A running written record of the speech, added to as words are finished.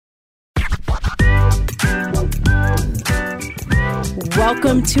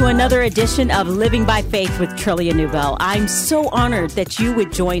Welcome to another edition of Living by Faith with Trillia Newbell. I'm so honored that you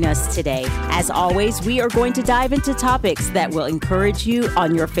would join us today. As always, we are going to dive into topics that will encourage you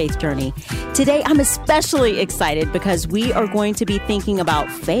on your faith journey. Today, I'm especially excited because we are going to be thinking about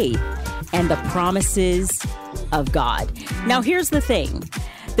faith and the promises of God. Now, here's the thing.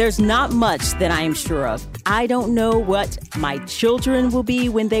 There's not much that I am sure of. I don't know what my children will be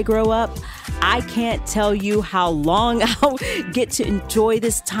when they grow up. I can't tell you how long I'll get to enjoy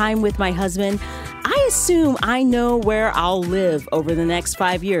this time with my husband. I assume I know where I'll live over the next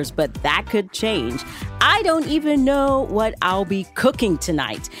 5 years, but that could change. I don't even know what I'll be cooking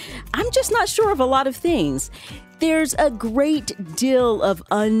tonight. I'm just not sure of a lot of things. There's a great deal of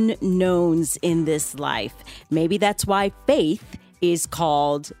unknowns in this life. Maybe that's why faith is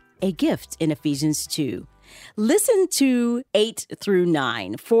called a gift in Ephesians 2. Listen to 8 through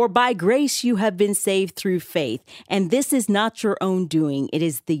 9. For by grace you have been saved through faith, and this is not your own doing. It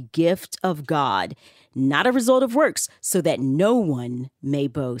is the gift of God, not a result of works, so that no one may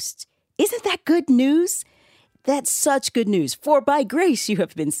boast. Isn't that good news? That's such good news. For by grace you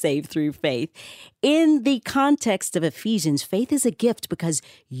have been saved through faith. In the context of Ephesians, faith is a gift because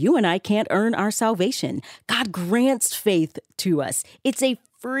you and I can't earn our salvation. God grants faith to us. It's a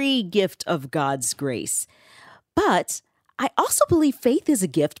free gift of God's grace. But I also believe faith is a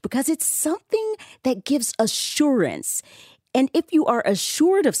gift because it's something that gives assurance. And if you are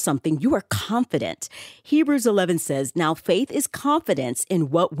assured of something, you are confident. Hebrews 11 says, now faith is confidence in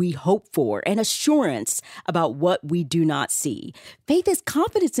what we hope for and assurance about what we do not see. Faith is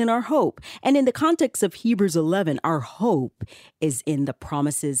confidence in our hope. And in the context of Hebrews 11, our hope is in the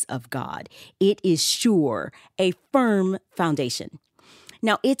promises of God. It is sure, a firm foundation.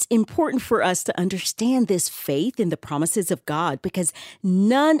 Now, it's important for us to understand this faith in the promises of God because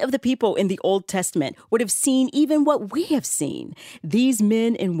none of the people in the Old Testament would have seen even what we have seen. These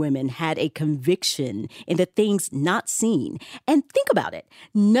men and women had a conviction in the things not seen. And think about it.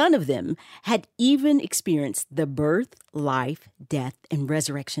 None of them had even experienced the birth, life, death, and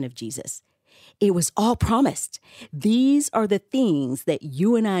resurrection of Jesus. It was all promised. These are the things that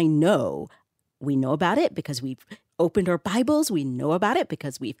you and I know. We know about it because we've opened our Bibles. We know about it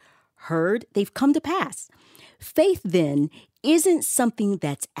because we've heard they've come to pass. Faith, then, isn't something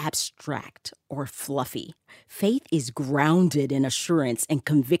that's abstract or fluffy. Faith is grounded in assurance and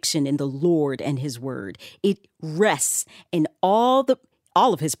conviction in the Lord and His Word. It rests in all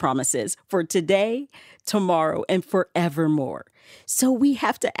of His promises for today, tomorrow, and forevermore. So we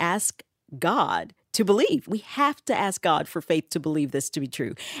have to ask God to believe. We have to ask God for faith to believe this to be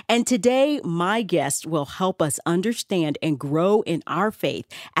true. And today, my guest will help us understand and grow in our faith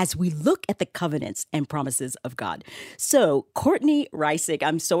as we look at the covenants and promises of God. So, Courtney Reissig,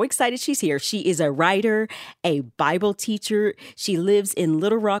 I'm so excited she's here. She is a writer, a Bible teacher. She lives in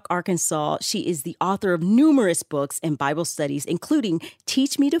Little Rock, Arkansas. She is the author of numerous books and Bible studies, including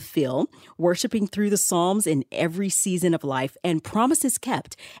Teach Me to Feel, Worshiping Through the Psalms in Every Season of Life, and Promises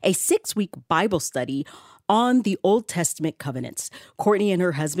Kept, a 6-week Bible study on the Old Testament covenants. Courtney and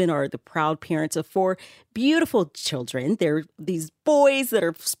her husband are the proud parents of 4 beautiful children. They're these boys that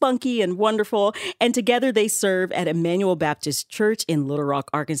are spunky and wonderful, and together they serve at Emmanuel Baptist Church in Little Rock,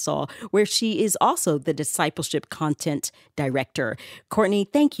 Arkansas, where she is also the discipleship content director. Courtney,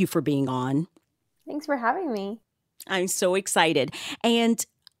 thank you for being on. Thanks for having me. I'm so excited. And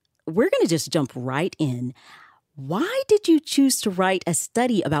we're going to just jump right in. Why did you choose to write a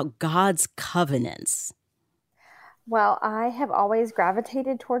study about God's covenants? Well, I have always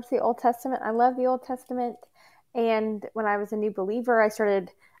gravitated towards the Old Testament. I love the Old Testament. And when I was a new believer, I think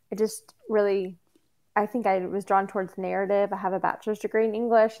I was drawn towards narrative. I have a bachelor's degree in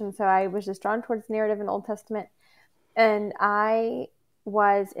English. And so I was just drawn towards narrative and Old Testament. And I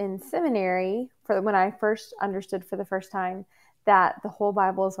was in seminary when I first understood for the first time that the whole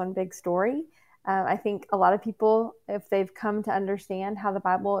Bible is one big story. I think a lot of people, if they've come to understand how the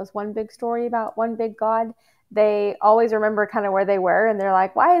Bible is one big story about one big God, they always remember kind of where they were. And they're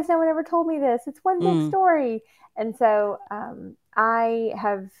like, why has no one ever told me this? It's one big story. And so I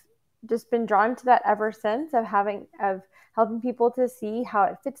have just been drawn to that ever since of helping people to see how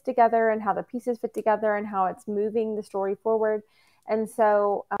it fits together and how the pieces fit together and how it's moving the story forward. And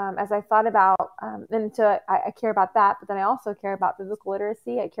so as I thought about, and so I care about that, but then I also care about biblical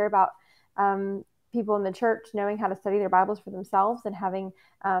literacy. I care about people in the church knowing how to study their Bibles for themselves and having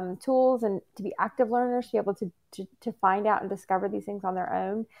tools and to be active learners, to be able to find out and discover these things on their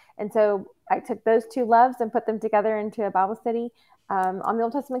own. And so I took those 2 loves and put them together into a Bible study on the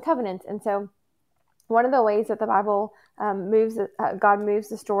Old Testament covenants. And so one of the ways that the Bible God moves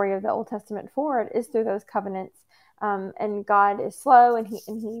the story of the Old Testament forward is through those covenants. And God is slow, and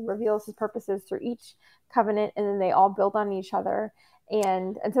he reveals his purposes through each covenant, and then they all build on each other.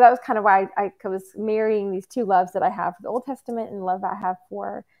 And so that was kind of why I was marrying these two loves that I have for the Old Testament and love I have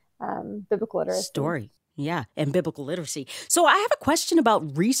for biblical literacy. Story. Yeah, and biblical literacy. So I have a question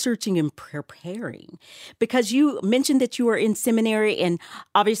about researching and preparing, because you mentioned that you were in seminary, and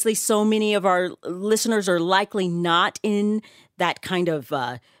obviously so many of our listeners are likely not in that kind of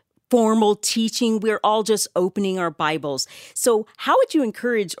formal teaching. We're all just opening our Bibles. So how would you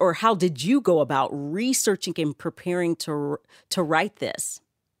encourage, or how did you go about researching and preparing to write this?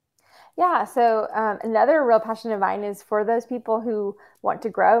 Yeah, so another real passion of mine is for those people who want to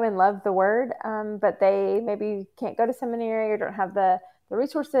grow and love the word, but they maybe can't go to seminary or don't have the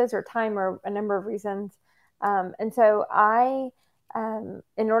resources or time or a number of reasons. And so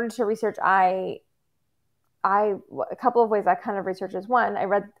in order to research, a couple of ways I kind of research is, one, I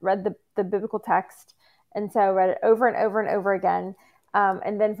read the biblical text. And so I read it over and over and over again.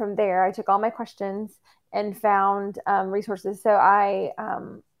 And then from there, I took all my questions and found resources. So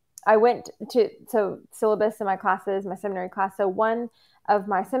I went to syllabus in my classes, my seminary class. So one of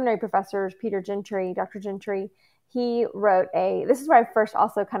my seminary professors, Dr. Gentry, he wrote this is where I first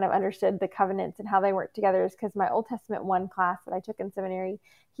also kind of understood the covenants and how they work together, is because my Old Testament 1 class that I took in seminary,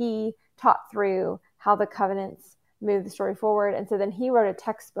 he taught through how the covenants move the story forward. And so then he wrote a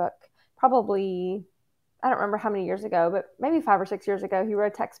textbook, probably, I don't remember how many years ago, but maybe 5 or 6 years ago, he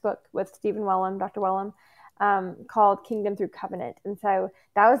wrote a textbook with Stephen Wellum, Dr. Wellum, called Kingdom Through Covenant. And so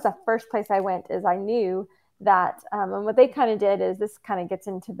that was the first place I went, is I knew that, and what they kind of did is, this kind of gets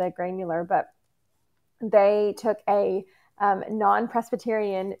into the granular, but they took a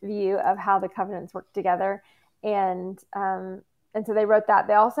non-Presbyterian view of how the covenants work together. And so they wrote that.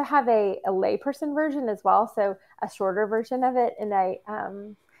 They also have a layperson version as well, so a shorter version of it,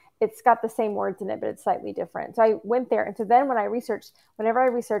 and it's got the same words in it, but it's slightly different. So I went there. And so then whenever I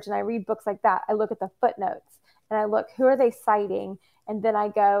research and I read books like that, I look at the footnotes and I look, who are they citing? And then I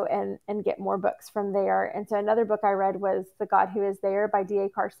go and get more books from there. And so another book I read was The God Who Is There by D.A.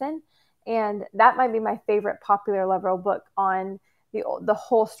 Carson. And that might be my favorite popular liberal book on the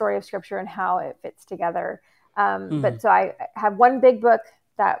whole story of Scripture and how it fits together. But so I have one big book,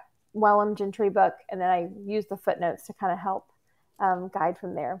 that Wellum Gentry book, and then I use the footnotes to kind of help guide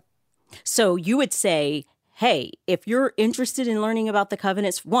from there. So you would say, hey, if you're interested in learning about the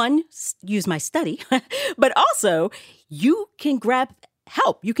covenants, one, use my study, but also you can grab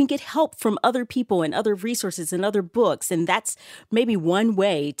help. You can get help from other people and other resources and other books. And that's maybe one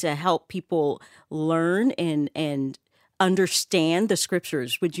way to help people learn and understand the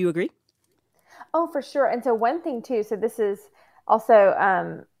Scriptures. Would you agree? Oh, for sure. And so one thing too, so this is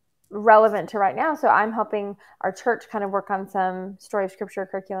also relevant to right now. So I'm helping our church kind of work on some Story of Scripture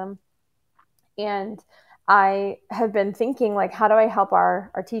curriculum. And I have been thinking, like, how do I help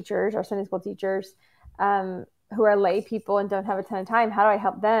our teachers, our Sunday school teachers, who are lay people and don't have a ton of time? How do I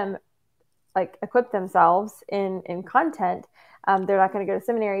help them, like, equip themselves in content? They're not going to go to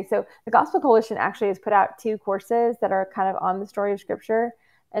seminary. So the Gospel Coalition actually has put out 2 courses that are kind of on the story of Scripture.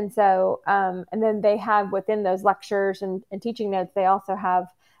 And so, and then they have, within those lectures and teaching notes, they also have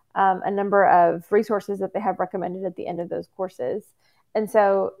a number of resources that they have recommended at the end of those courses. And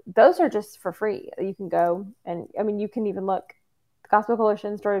so those are just for free. You can go and, I mean, you can even look Gospel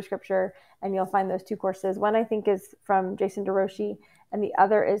Coalition, Story of Scripture, and you'll find those 2 courses. One, I think, is from Jason DeRoshi, and the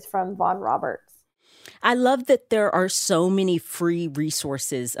other is from Vaughn Roberts. I love that there are so many free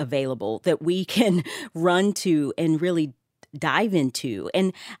resources available that we can run to and really dive into.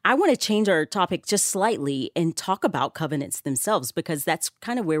 And I want to change our topic just slightly and talk about covenants themselves, because that's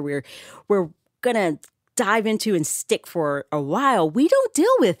kind of where we're going to dive into and stick for a while. We don't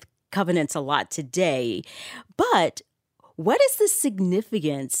deal with covenants a lot today, but what is the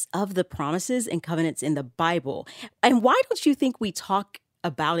significance of the promises and covenants in the Bible? And why don't you think we talk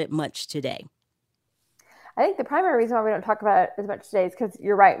about it much today? I think the primary reason why we don't talk about it as much today is because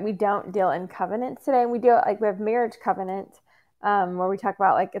you're right. We don't deal in covenants today. We have marriage covenant, where we talk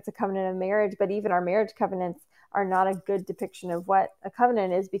about, like, it's a covenant of marriage, but even our marriage covenants are not a good depiction of what a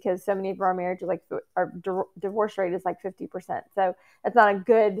covenant is, because so many of our marriages, like, our divorce rate is like 50%. So that's not a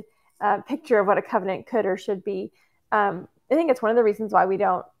good picture of what a covenant could or should be. I think it's one of the reasons why we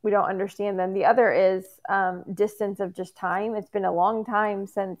don't understand them. The other is distance of just time. It's been a long time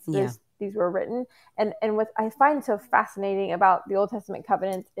since these were written. And what I find so fascinating about the Old Testament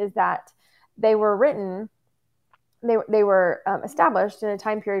covenants is that they were written, they were established in a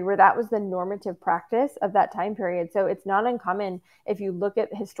time period where that was the normative practice of that time period. So it's not uncommon, if you look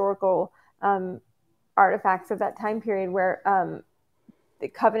at historical artifacts of that time period, where the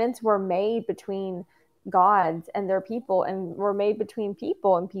covenants were made between gods and their people, and were made between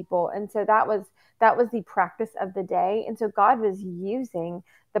people and people. And so that was the practice of the day. And so God was using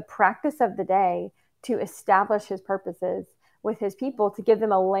the practice of the day to establish his purposes with his people, to give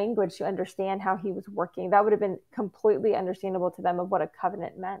them a language to understand how he was working. That would have been completely understandable to them of what a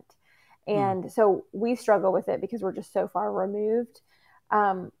covenant meant. And so we struggle with it because we're just so far removed.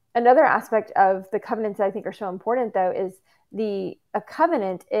 Another aspect of the covenants that I think are so important, though, is a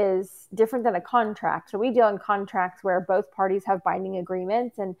covenant is different than a contract. So we deal in contracts where both parties have binding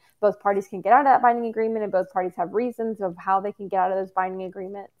agreements, and both parties can get out of that binding agreement, and both parties have reasons of how they can get out of those binding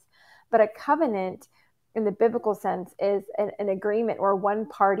agreements. But a covenant, in the biblical sense, is an agreement where one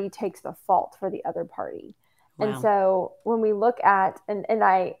party takes the fault for the other party. Wow. And so when we look at,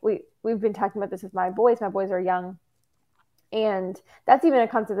 we've been talking about this with my boys are young. And that's even a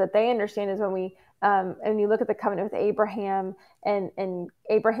concept that they understand, is when and you look at the covenant with Abraham, and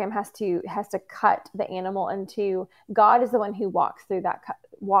Abraham has to cut the animal into, God is the one who walks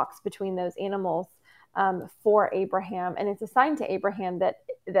between those animals for Abraham. And it's a sign to Abraham that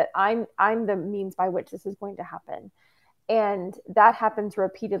I'm the means by which this is going to happen. And that happens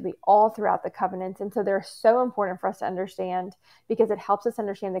repeatedly all throughout the covenants. And so they're so important for us to understand, because it helps us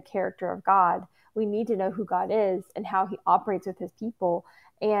understand the character of God. We need to know who God is and how he operates with his people.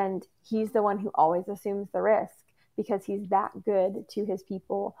 And he's the one who always assumes the risk, because he's that good to his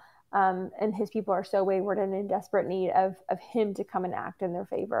people. And his people are so wayward and in desperate need of him to come and act in their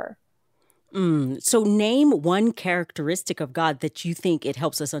favor. So name one characteristic of God that you think it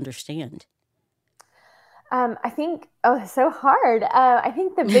helps us understand. I think, it's so hard. I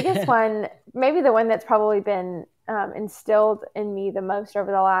think the biggest one, maybe the one that's probably been instilled in me the most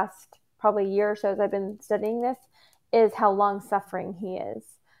over the last probably year or so as I've been studying this, is how long-suffering he is.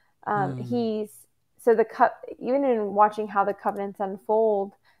 Even in watching how the covenants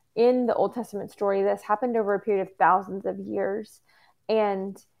unfold in the Old Testament story, this happened over a period of thousands of years.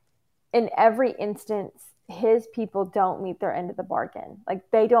 And in every instance, his people don't meet their end of the bargain. Like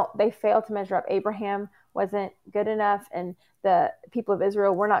they fail to measure up. Abraham wasn't good enough, and the people of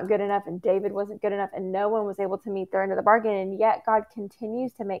Israel were not good enough, and David wasn't good enough, and no one was able to meet their end of the bargain. And yet God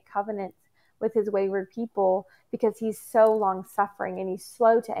continues to make covenants with his wayward people, because he's so long suffering, and he's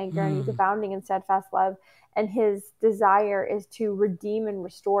slow to anger, and he's abounding in steadfast love. And his desire is to redeem and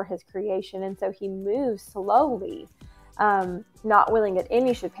restore his creation. And so he moves slowly, not willing that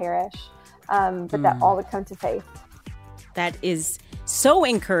any should perish, but that all would come to faith. That is so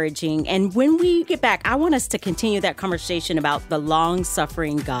encouraging. And when we get back, I want us to continue that conversation about the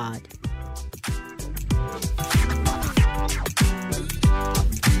long-suffering God.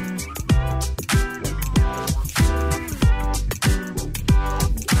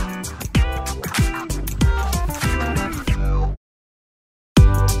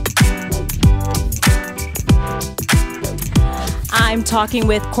 I'm talking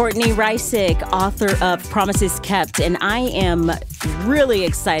with Courtney Reissig, author of Promises Kept, and I am really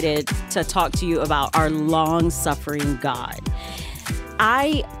excited to talk to you about our long-suffering God.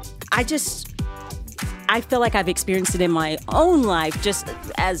 I feel like I've experienced it in my own life, just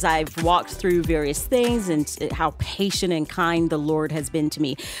as I've walked through various things, and how patient and kind the Lord has been to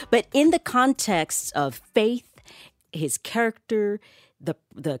me. But in the context of faith, his character,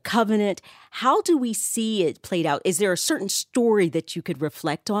 the covenant, how do we see it played out? Is there a certain story that you could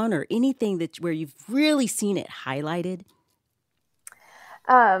reflect on, or anything where you've really seen it highlighted?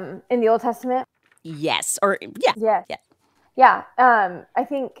 In the Old Testament? Yes. Or yeah. Yeah. I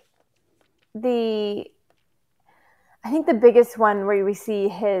think the biggest one where we see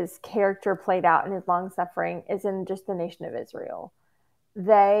his character played out in his long suffering is in just the nation of Israel.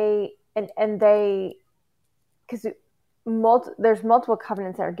 There's multiple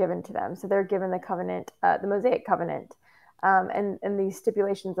covenants that are given to them. So they're given the covenant, the Mosaic covenant, and these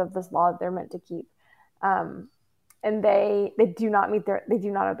stipulations of this law that they're meant to keep. And they do not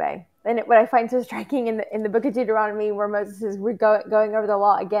obey. And what I find so striking in the book of Deuteronomy, where Moses is going over the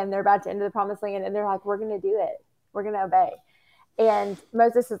law again, they're about to enter the promised land, and they're like, we're going to do it. We're going to obey. And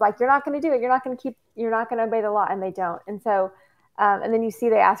Moses is like, you're not going to do it. You're not going to obey the law. And they don't. And so, and then you see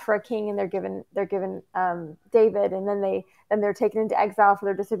they ask for a king, and they're given David, and then they're taken into exile for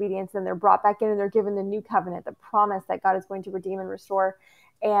their disobedience. Then they're brought back in, and they're given the new covenant, the promise that God is going to redeem and restore.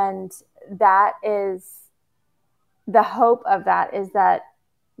 And that is the hope of that, is that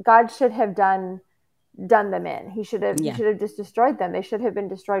God should have done them in. He should have just destroyed them. They should have been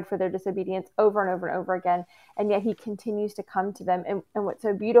destroyed for their disobedience over and over and over again. And yet he continues to come to them. And what's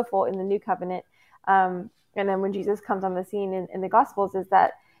so beautiful in the new covenant, and then when Jesus comes on the scene in the Gospels, is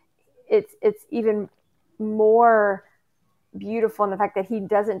that it's even more beautiful in the fact that he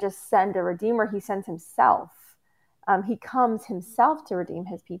doesn't just send a redeemer, he sends himself. He comes himself to redeem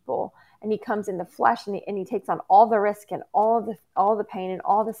his people, and he comes in the flesh, and he takes on all the risk and all the pain and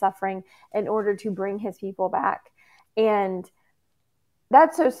all the suffering in order to bring his people back. And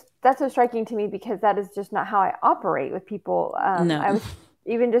that's so striking to me, because that is just not how I operate with people. No. I was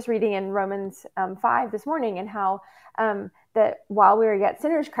even just reading in Romans 5 this morning, and how that while we were yet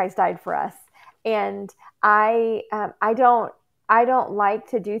sinners, Christ died for us. And I don't like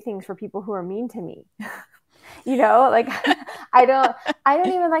to do things for people who are mean to me. Like I don't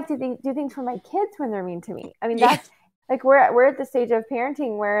even like to do things for my kids when they're mean to me. I mean, that's like, we're at the stage of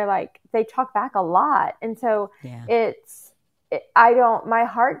parenting where like they talk back a lot. And so my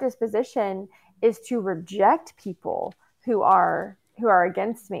heart disposition is to reject people who are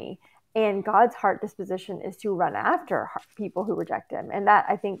against me. And God's heart disposition is to run after people who reject him. And that,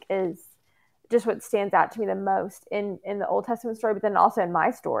 I think, is just what stands out to me the most in the Old Testament story, but then also in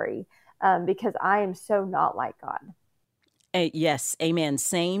my story. Because I am so not like God. Yes, amen.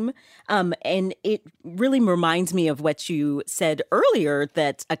 Same. And it really reminds me of what you said earlier,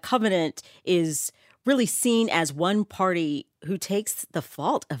 that a covenant is really seen as one party who takes the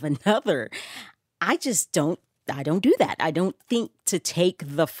fault of another. I don't do that. I don't think to take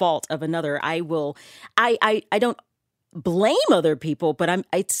the fault of another. I don't blame other people, but I'm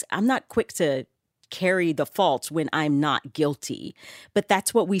not quick to carry the faults when I'm not guilty. But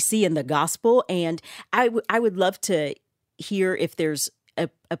that's what we see in the gospel. And I would love to hear if there's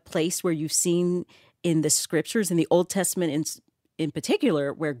a place where you've seen in the scriptures, in the Old Testament in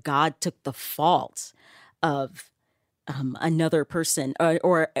particular, where God took the fault of another person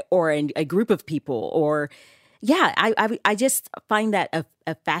or a group of people. Or I just find that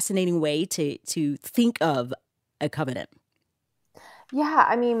a fascinating way to think of a covenant. Yeah,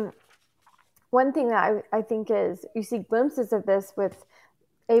 I mean, one thing that I think is, you see glimpses of this with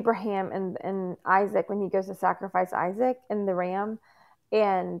Abraham and Isaac when he goes to sacrifice Isaac and the ram.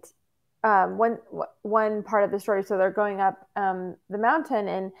 And one part of the story, so they're going up the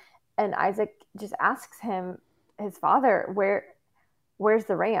mountain, and Isaac just asks his father, where's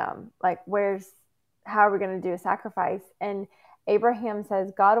the ram? Like, how are we going to do a sacrifice? And Abraham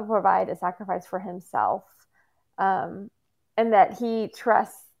says God will provide a sacrifice for himself, and that he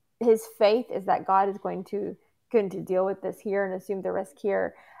trusts, his faith is that God is going to deal with this here and assume the risk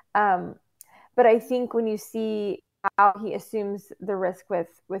here. But I think when you see how he assumes the risk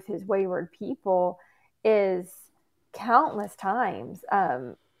with his wayward people, is countless times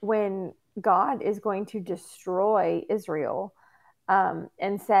when God is going to destroy Israel,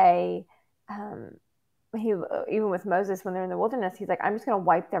 and say, even with Moses when they're in the wilderness, he's like, I'm just going to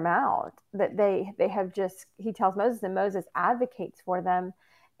wipe them out. That they have just, he tells Moses, and Moses advocates for them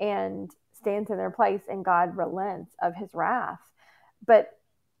and stands in their place, and God relents of his wrath. But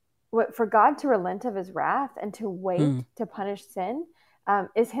for God to relent of his wrath and to wait to punish sin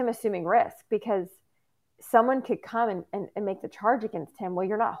is him assuming risk, because someone could come and make the charge against him. Well,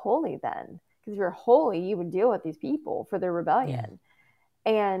 you're not holy then, because if you're holy, you would deal with these people for their rebellion.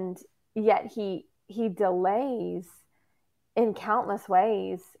 And yet he delays in countless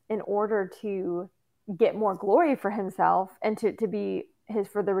ways in order to get more glory for himself, and to be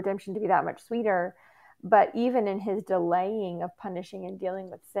for the redemption to be that much sweeter. But even in his delaying of punishing and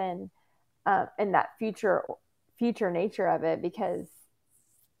dealing with sin, and that future nature of it, because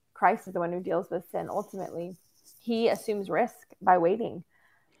Christ is the one who deals with sin ultimately, he assumes risk by waiting,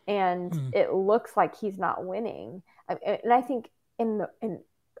 and it looks like he's not winning. And I think in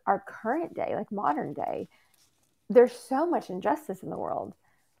our current day, like modern day, there's so much injustice in the world.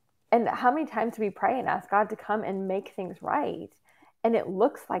 And how many times do we pray and ask God to come and make things right? And it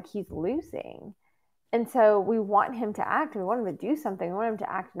looks like he's losing. And so we want him to act. We want him to do something. We want him to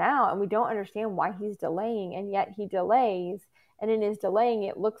act now. And we don't understand why he's delaying. And yet he delays. And in his delaying,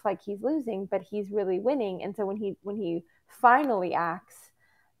 it looks like he's losing, but he's really winning. And so when he finally acts,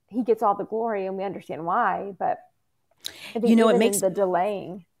 he gets all the glory, and we understand why. But I think it makes the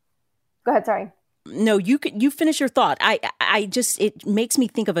delaying. Go ahead. Sorry. No, you finish your thought. It makes me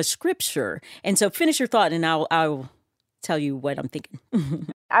think of a scripture. And so finish your thought, and I'll tell you what I'm thinking.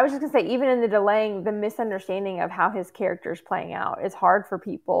 I was just gonna say, even in the delaying, the misunderstanding of how his character is playing out is hard for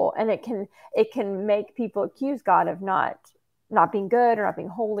people, and it can make people accuse God of not being good, or not being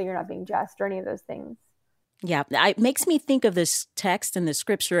holy, or not being just, or any of those things. Yeah, it makes me think of this text in the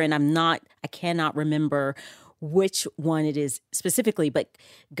scripture, and I cannot remember which one it is specifically, but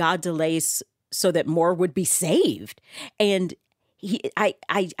God delays so that more would be saved. And I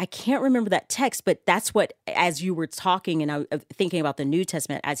can't remember that text, but that's what, as you were talking and I thinking about the New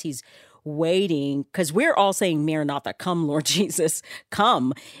Testament, as he's waiting, because we're all saying, Maranatha, come, Lord Jesus,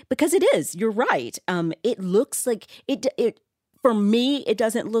 come, because it is, you're right. It looks like it for me, it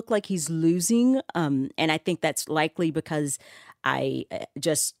doesn't look like he's losing. And I think that's likely because I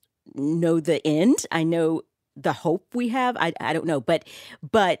just know the end. I know the hope we have. I don't know, but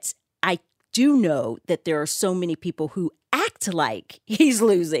I do know that there are so many people who act like he's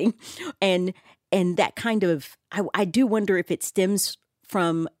losing, and that kind of, I do wonder if it stems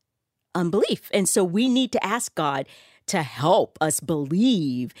from unbelief. And so we need to ask God to help us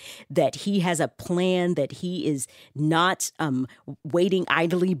believe that he has a plan, that he is not waiting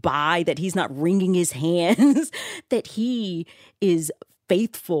idly by, that he's not wringing his hands, that he is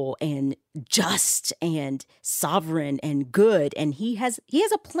faithful and just and sovereign and good. And he has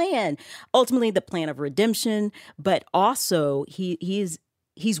a plan, ultimately the plan of redemption, but also he's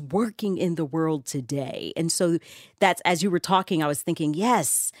working in the world today. And so that's, as you were talking, I was thinking,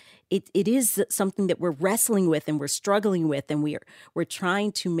 yes, it is something that we're wrestling with and we're struggling with, and we're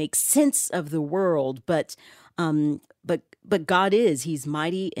trying to make sense of the world. But God he's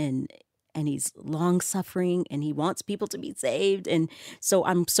mighty and he's long suffering, and he wants people to be saved. And so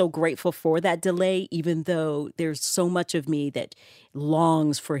I'm so grateful for that delay, even though there's so much of me that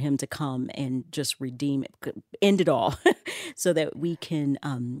longs for him to come and just redeem it, end it all, so that we can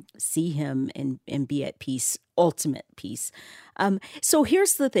see him and be at peace, ultimate peace. So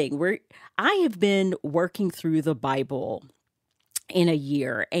here's the thing, I have been working through the Bible in a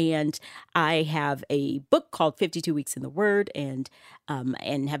year, and I have a book called 52 Weeks in the Word, and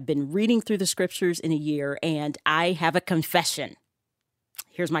have been reading through the scriptures in a year. And I have a confession.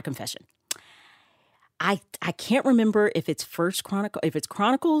 Here's my confession. I can't remember if it's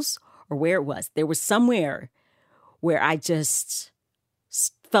Chronicles or where it was. There was somewhere where I just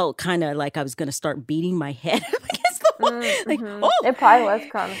felt kind of like I was going to start beating my head up against the wall. It probably was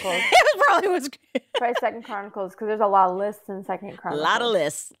Chronicles. It probably was. Probably Second Chronicles, because there's a lot of lists in Second Chronicles.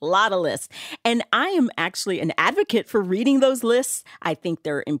 A lot of lists. And I am actually an advocate for reading those lists. I think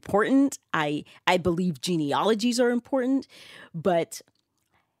they're important. I believe genealogies are important. But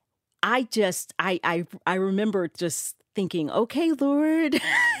I remember just thinking, okay, Lord,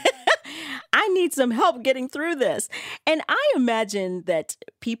 I need some help getting through this. And I imagine that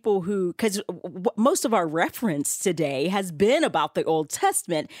people because most of our reference today has been about the Old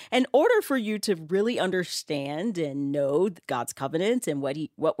Testament. In order for you to really understand and know God's covenant and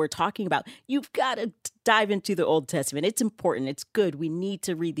what we're talking about, you've got to dive into the Old Testament. It's important. It's good. We need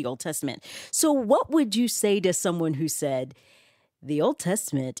to read the Old Testament. So what would you say to someone who said, the Old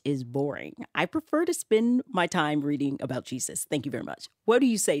Testament is boring? I prefer to spend my time reading about Jesus. Thank you very much. What do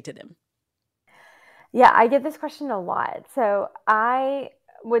you say to them? Yeah, I get this question a lot. So I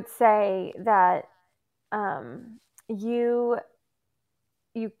would say that you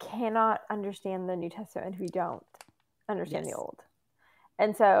cannot understand the New Testament if you don't understand the Old.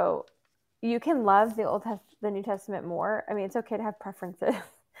 And so you can love the New Testament more. I mean, it's okay to have preferences,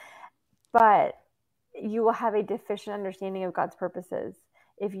 but you will have a deficient understanding of God's purposes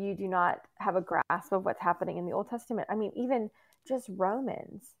if you do not have a grasp of what's happening in the Old Testament. I mean, even just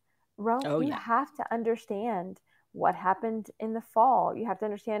Romans. You have to understand what happened in the fall. You have to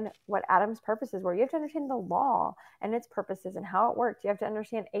understand what Adam's purposes were. You have to understand the law and its purposes and how it worked. You have to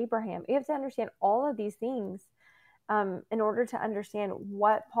understand Abraham. You have to understand all of these things in order to understand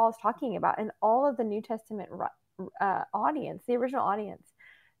what Paul's talking about. And all of the New Testament audience, the original audience,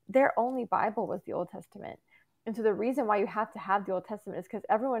 their only Bible was the Old Testament. And so the reason why you have to have the Old Testament is because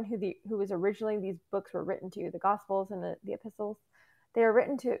everyone who was originally these books were written to, the Gospels and the epistles, they were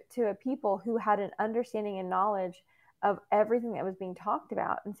written to a people who had an understanding and knowledge of everything that was being talked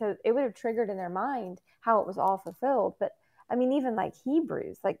about. And so it would have triggered in their mind how it was all fulfilled. But I mean, even like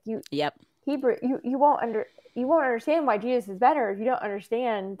Hebrews, Hebrew, you won't understand why Jesus is better if you don't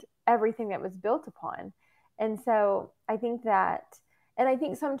understand everything that was built upon. And so I think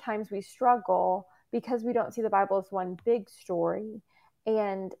sometimes we struggle because we don't see the Bible as one big story.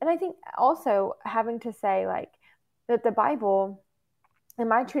 And I think also having to say that the Bible,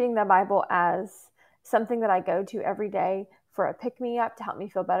 am I treating the Bible as something that I go to every day for a pick-me-up to help me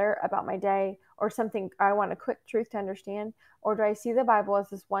feel better about my day, or something I want a quick truth to understand? Or do I see the Bible as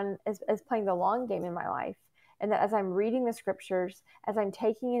this one, as playing the long game in my life? And that as I'm reading the scriptures, as I'm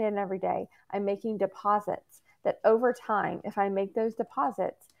taking it in every day, I'm making deposits that over time, if I make those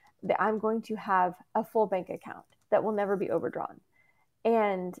deposits, that I'm going to have a full bank account that will never be overdrawn.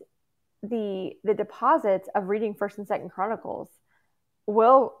 And the deposits of reading First and Second Chronicles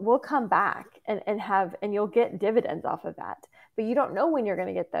will come back and you'll get dividends off of that. But you don't know when you're going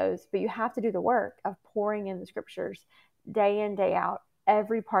to get those, but you have to do the work of pouring in the scriptures day in, day out,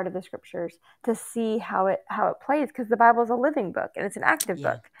 every part of the scriptures to see how it plays, because the Bible is a living book and it's an active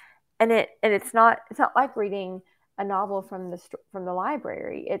book, and it's not like reading a novel from the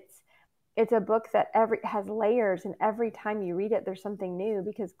library. It's a book that has layers, and every time you read it, there's something new,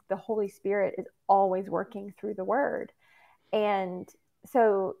 because the Holy Spirit is always working through the Word. And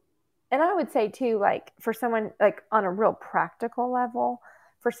so, and I would say too, like for someone like on a real practical level,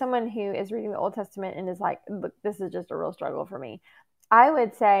 for someone who is reading the Old Testament and is like, look, this is just a real struggle for me, I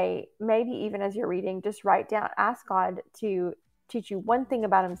would say maybe even as you're reading, just write down, ask God to teach you one thing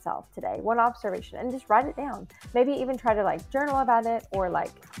about himself today, one observation, and just write it down. Maybe even try to like journal about it, or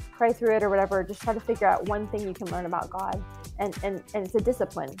like pray through it or whatever. Just try to figure out one thing you can learn about God. And it's a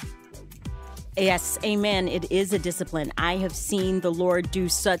discipline. Yes, amen. It is a discipline. I have seen the Lord do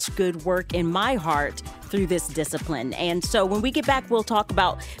such good work in my heart through this discipline. And so when we get back, we'll talk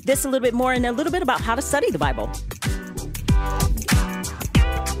about this a little bit more and a little bit about how to study the Bible.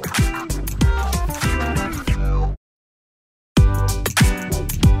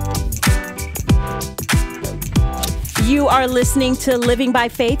 You are listening to Living by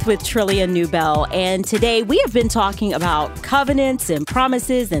Faith with Trillia Newbell, and today we have been talking about covenants and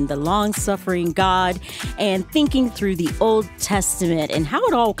promises and the long-suffering God, and thinking through the Old Testament and how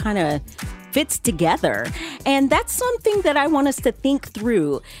it all kind of fits together. And that's something that I want us to think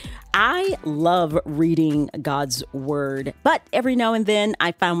through. I love reading God's word, but every now and then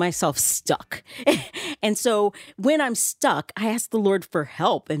I found myself stuck. And so when I'm stuck, I ask the Lord for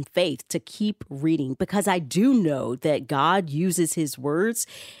help and faith to keep reading, because I do know that God uses his words.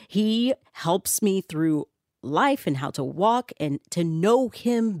 He helps me through life and how to walk and to know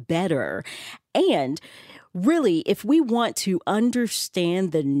him better. And really, if we want to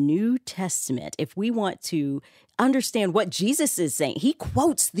understand the New Testament, if we want to understand what Jesus is saying, he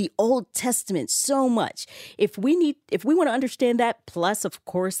quotes the Old Testament so much. If we want to understand that, plus, of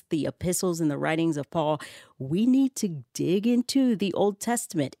course, the epistles and the writings of Paul, we need to dig into the Old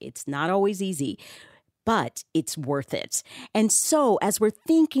Testament. It's not always easy, but it's worth it. And so as we're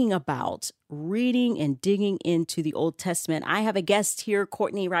thinking about reading and digging into the Old Testament, I have a guest here,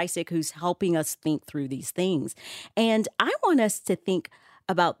 Courtney Reisick, who's helping us think through these things. And I want us to think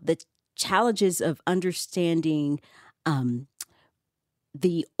about the challenges of understanding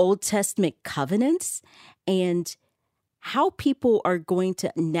the Old Testament covenants and how people are going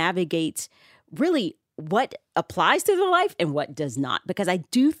to navigate really what applies to their life and what does not. Because I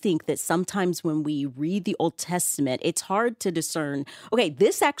do think that sometimes when we read the Old Testament, it's hard to discern, okay,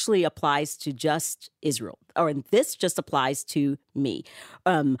 this actually applies to just Israel, or this just applies to me,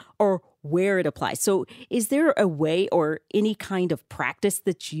 or where it applies. So is there a way or any kind of practice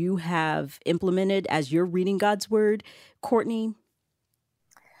that you have implemented as you're reading God's word, Courtney?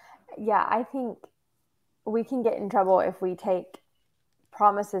 Yeah, I think we can get in trouble if we take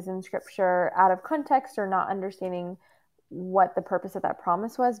promises in scripture out of context, or not understanding what the purpose of that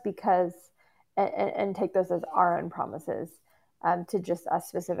promise was, because and take those as our own promises to just us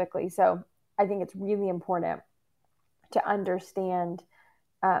specifically. So I think it's really important to understand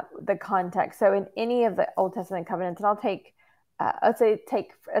the context. So in any of the Old Testament covenants, and I'll take let's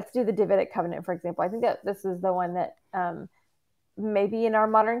do the Davidic covenant, for example. I think that this is the one that maybe in our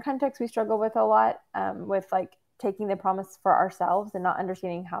modern context we struggle with a lot, with like taking the promise for ourselves and not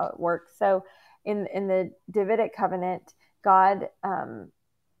understanding how it works. So in the Davidic covenant, God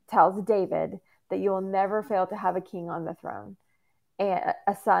tells David that you will never fail to have a king on the throne, and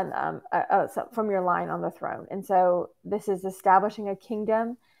a son from your line on the throne. And so this is establishing a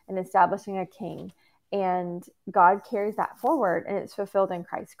kingdom and establishing a king. And God carries that forward, and it's fulfilled in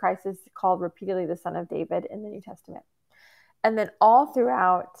Christ. Christ is called repeatedly the Son of David in the New Testament. And then all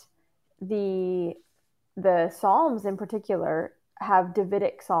throughout the Psalms in particular have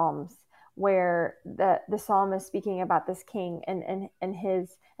Davidic Psalms, where the psalm is speaking about this king, and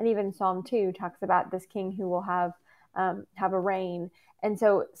even Psalm 2 talks about this king who will have a reign. And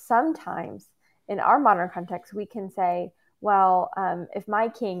so sometimes in our modern context, we can say, well, if my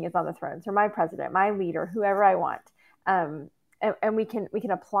king is on the throne, so my president, my leader, whoever I want, and we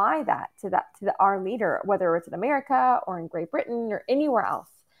can apply that to our leader, whether it's in America or in Great Britain or anywhere else,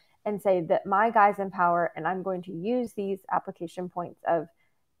 and say that my guy's in power, and I'm going to use these application points of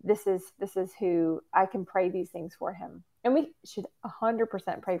this is who I can pray these things for him. And we should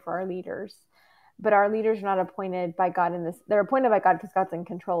 100% pray for our leaders, but our leaders are not appointed by God in this. They're appointed by God because God's in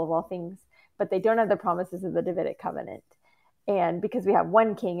control of all things, but they don't have the promises of the Davidic covenant. And because we have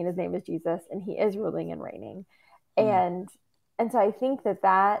one king and his name is Jesus, and he is ruling and reigning. And so I think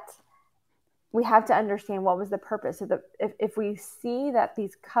that we have to understand what was the purpose. So that if we see that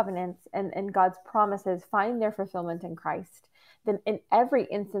these covenants and God's promises find their fulfillment in Christ, then in every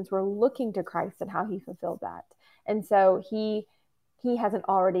instance we're looking to Christ and how he fulfilled that. And so he has an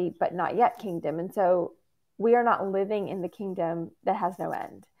already but not yet kingdom. And so we are not living in the kingdom that has no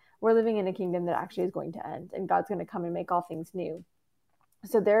end. We're living in a kingdom that actually is going to end, and God's going to come and make all things new.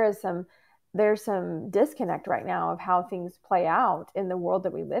 So there's some disconnect right now of how things play out in the world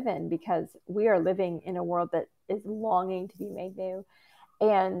that we live in, because we are living in a world that is longing to be made new,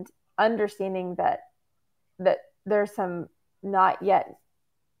 and understanding that there's some not yet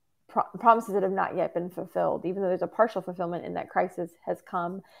promises that have not yet been fulfilled, even though there's a partial fulfillment in that Christ has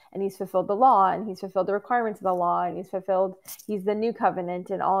come and he's fulfilled the law and he's fulfilled the requirements of the law and he's the new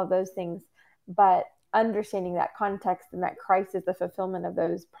covenant and all of those things. But understanding that context and that Christ is the fulfillment of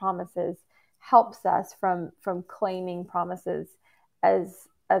those promises helps us from claiming promises as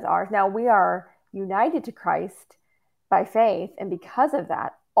ours. Now we are united to Christ by faith, and because of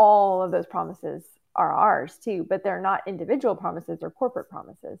that, all of those promises are ours too, but they're not individual promises or corporate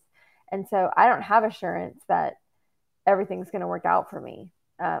promises. And so I don't have assurance that everything's going to work out for me.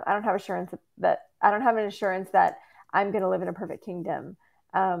 I don't have an assurance that I'm going to live in a perfect kingdom.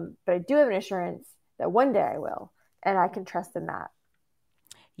 But I do have an assurance that one day I will, and I can trust in that.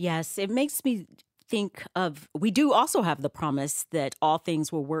 Yes, it makes me think of, we do also have the promise that all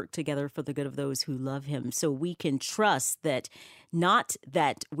things will work together for the good of those who love him. So we can trust that, not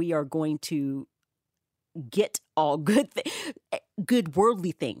that we are going to get all good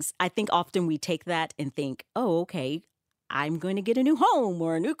worldly things. I think often we take that and think, oh, okay, I'm going to get a new home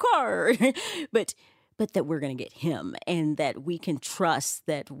or a new car, but that we're going to get him, and that we can trust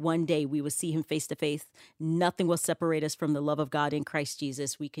that one day we will see him face to face. Nothing will separate us from the love of God in Christ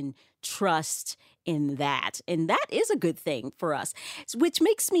Jesus. We can trust in that. And that is a good thing for us, which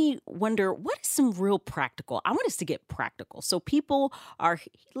makes me wonder, what is some real practical? I want us to get practical. So people are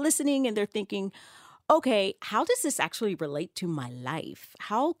listening and they're thinking, okay, how does this actually relate to my life?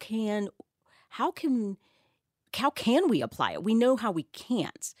 How can we apply it? We know how we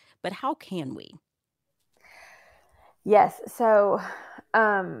can't, but how can we? Yes. So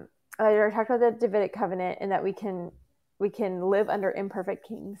I already talked about the Davidic covenant, and that we can live under imperfect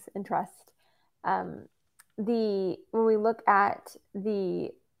kings and trust. When we look at the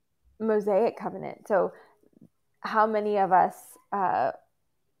Mosaic covenant, so how many of us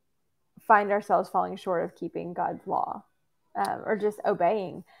find ourselves falling short of keeping God's law, or just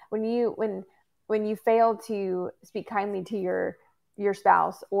obeying? When you fail to speak kindly to your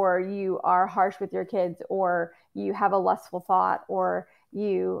spouse, or you are harsh with your kids, or you have a lustful thought, or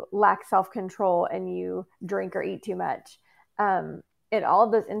you lack self-control and you drink or eat too much, in all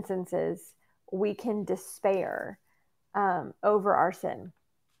of those instances, we can despair over our sin.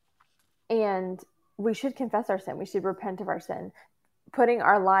 And we should confess our sin. We should repent of our sin. Putting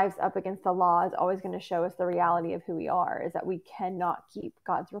our lives up against the law is always going to show us the reality of who we are, is that we cannot keep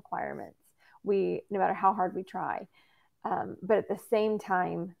God's requirements. No matter how hard we try. But at the same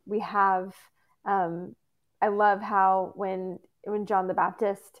time, we have, I love how when John the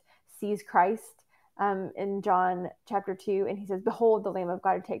Baptist sees Christ in John chapter 2, and he says, "Behold, the Lamb of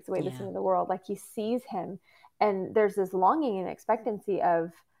God who takes away the sin of the world." Like, he sees him, and there's this longing and expectancy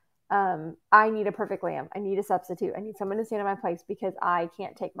of, I need a perfect lamb. I need a substitute. I need someone to stand in my place because I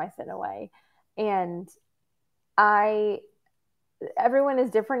can't take my sin away. And everyone is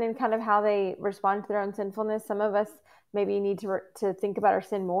different in kind of how they respond to their own sinfulness. Some of us maybe need to think about our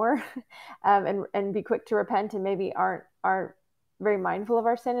sin more, and be quick to repent, and maybe aren't very mindful of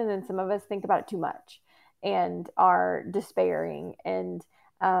our sin. And then some of us think about it too much and are despairing, and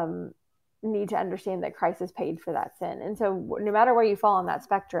need to understand that Christ has paid for that sin. And so no matter where you fall on that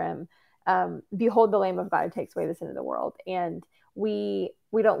spectrum, behold the Lamb of God who takes away the sin of the world. And we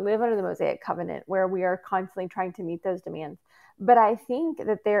don't live under the Mosaic covenant where we are constantly trying to meet those demands. But I think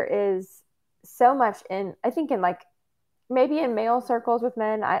that there is so much like maybe in male circles with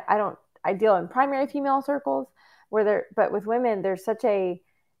men, I deal in primary female circles but with women, there's such a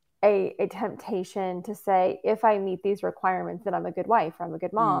temptation to say, if I meet these requirements, then I'm a good wife, or I'm a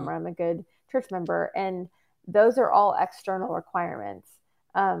good mom, or I'm a good church member. And those are all external requirements.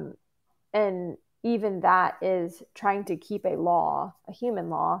 And even that is trying to keep a law, a human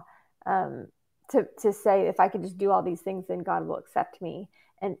law, to say, if I can just do all these things, then God will accept me.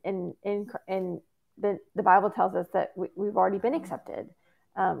 And the Bible tells us that we've already been accepted.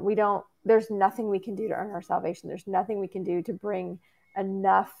 There's nothing we can do to earn our salvation. There's nothing we can do to bring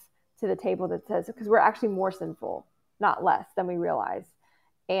enough to the table that says, because we're actually more sinful, not less, than we realize.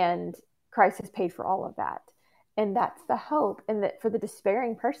 And Christ has paid for all of that. And that's the hope. And that for the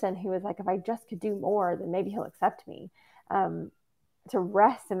despairing person who is like, if I just could do more, then maybe he'll accept me, to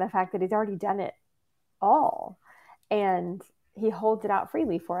rest in the fact that he's already done it all. And he holds it out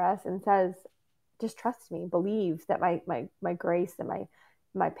freely for us and says, just trust me, believe that my grace and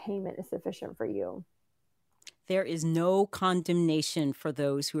my payment is sufficient for you. There is no condemnation for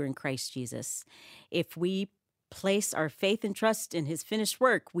those who are in Christ Jesus. If we place our faith and trust in his finished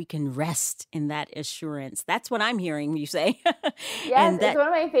work, we can rest in that assurance. That's what I'm hearing you say. Yes, it's one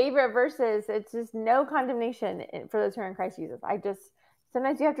of my favorite verses. It's just no condemnation for those who are in Christ Jesus.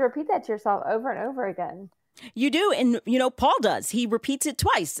 Sometimes you have to repeat that to yourself over and over again. You do. And, Paul does. He repeats it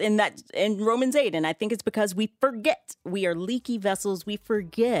twice in Romans 8. And I think it's because we forget. We are leaky vessels. We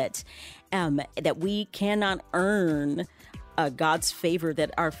forget that we cannot earn God's favor,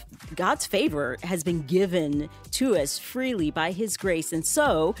 that God's favor has been given to us freely by his grace. And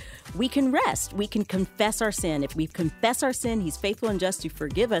so we can rest. We can confess our sin. If we confess our sin, he's faithful and just to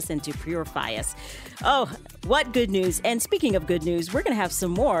forgive us and to purify us. Oh, what good news. And speaking of good news, we're going to have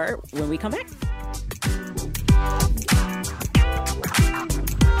some more when we come back.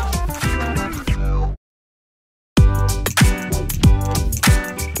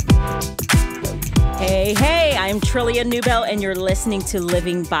 Hey, I'm Trillia Newbell, and you're listening to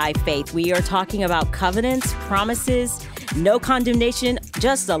Living by Faith. We are talking about covenants, promises, no condemnation,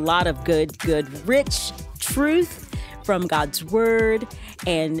 just a lot of good, rich truth from God's word,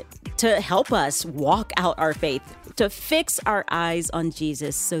 and to help us walk out our faith, to fix our eyes on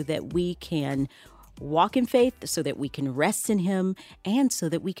Jesus so that we can walk in faith, so that we can rest in him, and so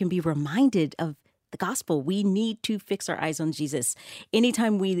that we can be reminded of the gospel. We need to fix our eyes on Jesus.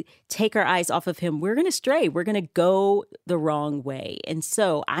 Anytime we take our eyes off of him, we're going to stray. We're going to go the wrong way. And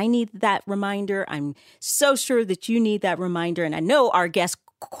so I need that reminder. I'm so sure that you need that reminder. And I know our guest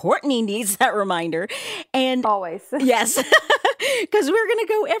Courtney needs that reminder. And always. Yes, because we're going to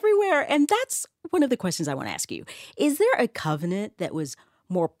go everywhere. And that's one of the questions I want to ask you. Is there a covenant that was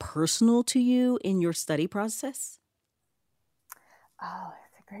more personal to you in your study process? Oh,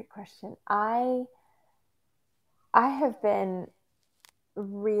 that's a great question. I have been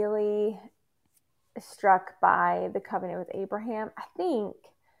really struck by the covenant with Abraham. I think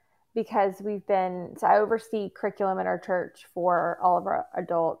because so I oversee curriculum at our church for all of our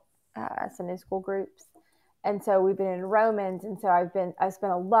adult Sunday school groups. And so we've been in Romans. And so I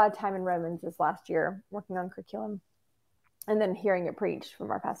spent a lot of time in Romans this last year working on curriculum and then hearing it preached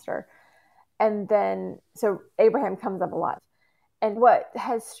from our pastor. And then, so Abraham comes up a lot. And what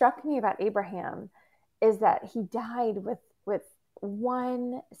has struck me about Abraham is that he died with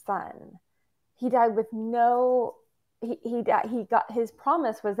one son. He died with he got, his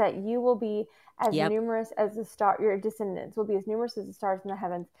promise was that you will be as numerous as the star, your descendants will be as numerous as the stars in the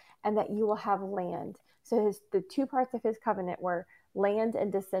heavens, and that you will have land. So the two parts of his covenant were land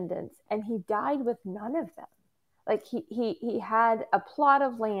and descendants, and he died with none of them. Like he had a plot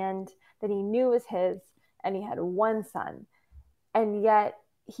of land that he knew was his, and he had one son. And yet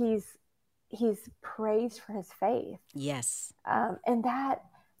he's praised for his faith. Yes. And that,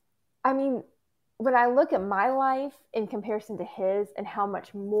 I mean, when I look at my life in comparison to his and how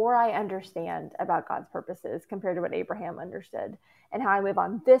much more I understand about God's purposes compared to what Abraham understood, and how I live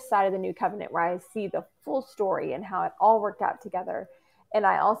on this side of the new covenant where I see the full story and how it all worked out together. And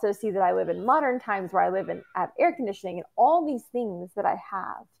I also see that I live in modern times where I have air conditioning and all these things that I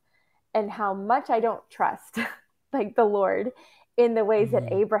have, and how much I don't trust like the Lord in the ways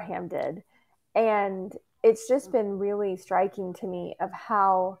that Abraham did. And it's just been really striking to me of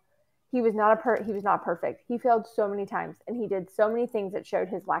how he was not perfect. He failed so many times, and he did so many things that showed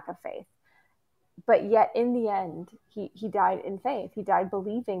his lack of faith. But yet in the end, he died in faith. He died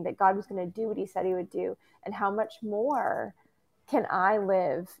believing that God was going to do what he said he would do. And how much more can I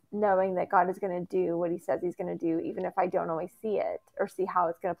live knowing that God is going to do what he says he's going to do, even if I don't always see it or see how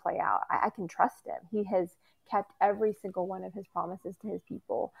it's going to play out? I can trust him. He has kept every single one of his promises to his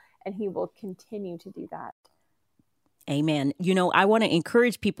people, and he will continue to do that. Amen. I want to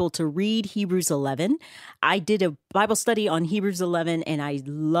encourage people to read Hebrews 11. I did a Bible study on Hebrews 11, and I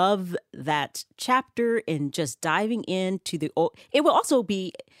love that chapter and just diving into the Old. It will also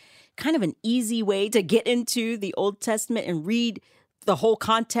be kind of an easy way to get into the Old Testament and read the whole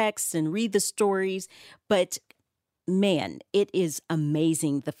context and read the stories. But man, it is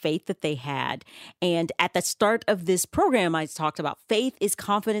amazing the faith that they had. And at the start of this program, I talked about faith is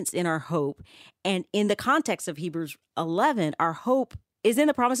confidence in our hope. And in the context of Hebrews 11, our hope is in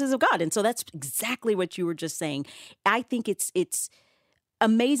the promises of God. And so that's exactly what you were just saying. I think it's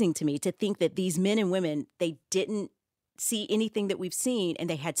amazing to me to think that these men and women, they didn't see anything that we've seen, and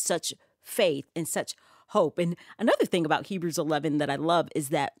they had such faith and such hope. And another thing about Hebrews 11 that I love is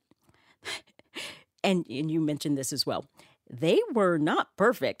that, and you mentioned this as well, they were not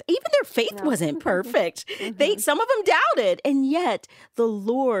perfect. Even their faith wasn't perfect. Some of them doubted, and yet the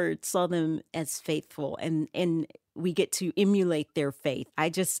Lord saw them as faithful, and we get to emulate their faith. I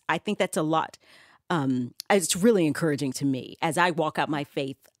think that's a lot. It's really encouraging to me as I walk out my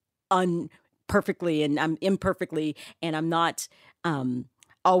faith perfectly, and I'm imperfectly, and I'm not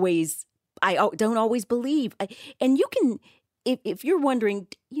always. I don't always believe. And you can, if you're wondering,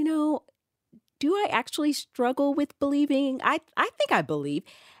 do I actually struggle with believing? I think I believe.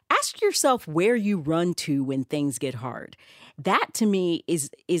 Ask yourself where you run to when things get hard. That to me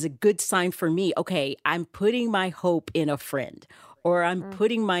is a good sign for me. Okay, I'm putting my hope in a friend, or I'm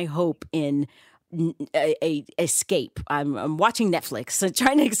putting my hope in a escape. I'm watching Netflix and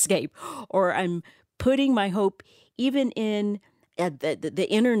trying to escape, or I'm putting my hope even in the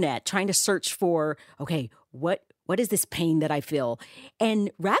internet, trying to search for, okay, what is this pain that I feel? And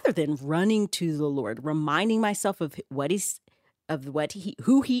rather than running to the Lord, reminding myself of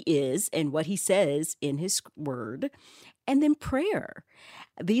who he is and what he says in his word, and then prayer.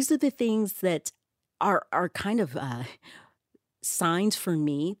 These are the things that are kind of signs for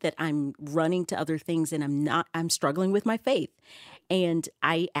me that I'm running to other things and I'm struggling with my faith. And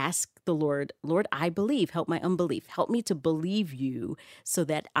I ask the Lord, I believe, help my unbelief. Help me to believe you so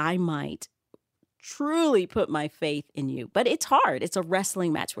that I might truly put my faith in you. But it's hard. It's a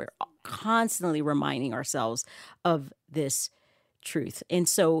wrestling match. We're constantly reminding ourselves of this truth. And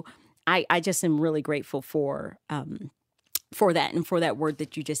so I just am really grateful for that and for that word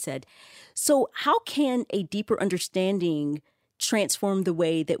that you just said. So how can a deeper understanding transform the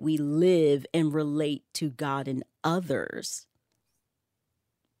way that we live and relate to God and others?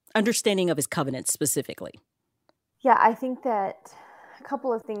 Understanding of his covenants specifically. Yeah, I think that a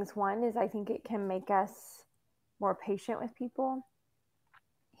couple of things. One is I think it can make us more patient with people.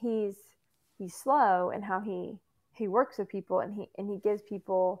 He's slow in how he works with people, and he gives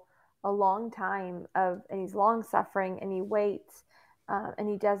people a long time and he's long suffering, and he waits, and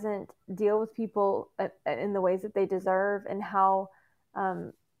he doesn't deal with people in the ways that they deserve, and how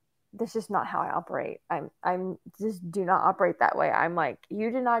that's just not how I operate. I'm just do not operate that way. I'm like,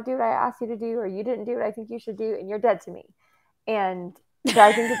 you did not do what I asked you to do, or you didn't do what I think you should do, and you're dead to me. And so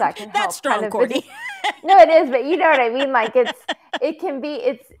I think that can help. That's strong, Courtney. No, it is, but you know what I mean? Like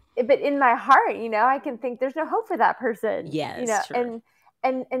but in my heart, I can think there's no hope for that person. Yes, sure.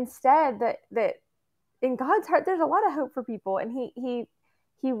 And instead that in God's heart, there's a lot of hope for people. And he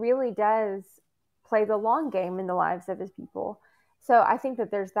really does play the long game in the lives of his people. So I think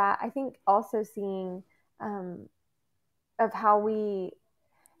that there's that. I think also seeing of how we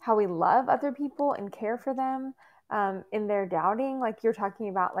love other people and care for them in their doubting, like you're talking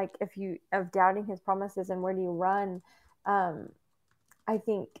about, like of doubting his promises and where do you run. I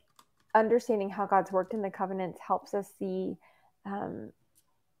think understanding how God's worked in the covenants helps us see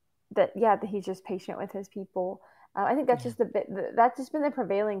that he's just patient with his people. I think that's that's just been the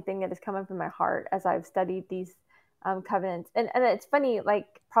prevailing thing that has come up in my heart as I've studied these covenants. And it's funny, like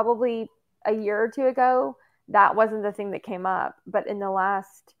probably a year or two ago, that wasn't the thing that came up. But in the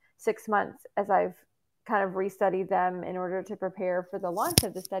last 6 months, as I've kind of restudied them in order to prepare for the launch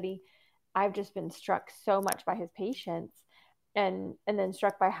of the study, I've just been struck so much by his patience, and then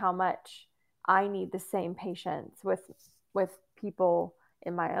struck by how much I need the same patience with people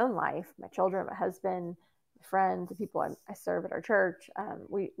in my own life, my children, my husband, my friends, the people I serve at our church.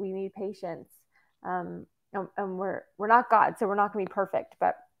 We need patience. And we're not God, so we're not going to be perfect,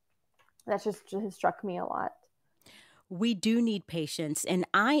 but that's just has struck me a lot. We do need patience, and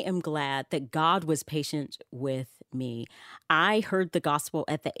I am glad that God was patient with me. I heard the gospel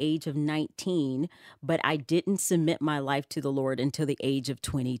at the age of 19, but I didn't submit my life to the Lord until the age of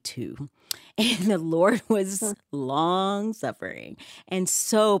 22. And the Lord was long-suffering and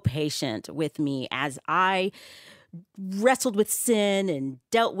so patient with me as I wrestled with sin and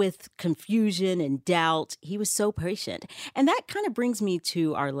dealt with confusion and doubt. He was so patient. And that kind of brings me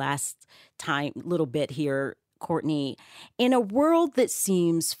to our last little bit here, Courtney. In a world that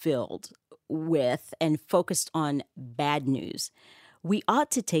seems filled with and focused on bad news, we ought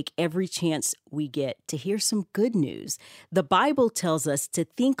to take every chance we get to hear some good news. The Bible tells us to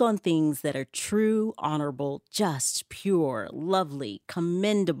think on things that are true, honorable, just, pure, lovely,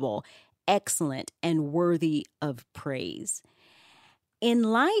 commendable, excellent, and worthy of praise. In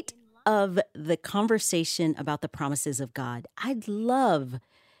light of the conversation about the promises of God, I'd love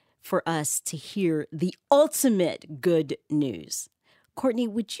for us to hear the ultimate good news. Courtney,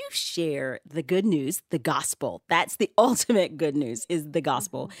 would you share the good news, the gospel? That's the ultimate good news, is the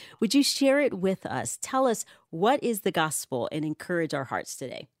gospel. Would you share it with us? Tell us, what is the gospel, and encourage our hearts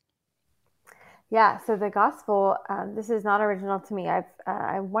today. Yeah, so the gospel, this is not original to me.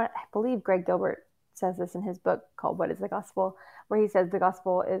 I believe Greg Gilbert says this in his book called What is the Gospel, where he says the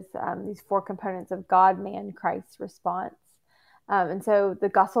gospel is these 4 components of God, man, Christ, response. And so the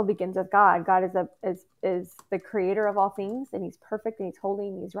gospel begins with God. God is the creator of all things, and he's perfect, and he's holy,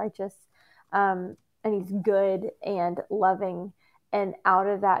 and he's righteous, and he's good and loving. And out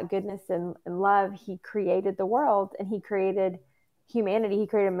of that goodness and love, he created the world, and he created humanity. He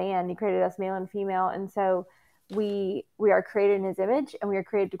created man. He created us, male and female. And so we are created in his image, and we are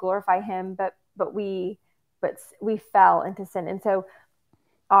created to glorify him, but we fell into sin. And so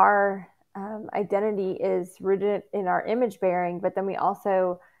our identity is rooted in our image bearing, but then we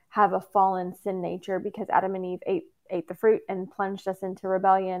also have a fallen sin nature because Adam and Eve ate the fruit and plunged us into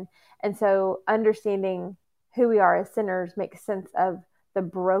rebellion. And so understanding who we are as sinners makes sense of the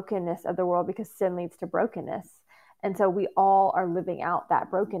brokenness of the world, because sin leads to brokenness. And so we all are living out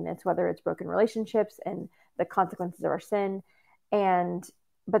that brokenness, whether it's broken relationships and the consequences of our sin.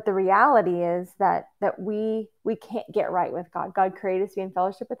 But the reality is that we can't get right with God. God created us to be in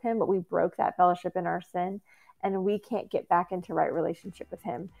fellowship with him, but we broke that fellowship in our sin, and we can't get back into right relationship with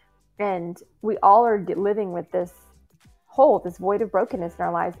him. And we all are living with this hole, this void of brokenness in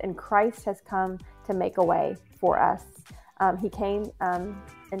our lives, and Christ has come to make a way for us. He came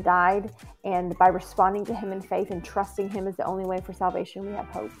and died, and by responding to him in faith and trusting him as the only way for salvation, we have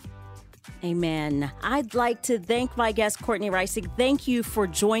hope. Amen. I'd like to thank my guest, Courtney Reissig. Thank you for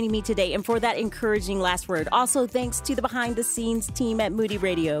joining me today and for that encouraging last word. Also, thanks to the behind-the-scenes team at Moody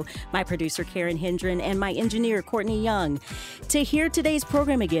Radio, my producer, Karen Hendren, and my engineer, Courtney Young. To hear today's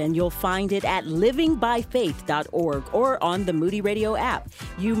program again, you'll find it at livingbyfaith.org or on the Moody Radio app.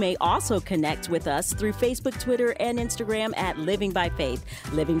 You may also connect with us through Facebook, Twitter, and Instagram at Living by Faith.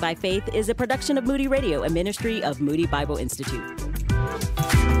 Living by Faith is a production of Moody Radio, a ministry of Moody Bible Institute.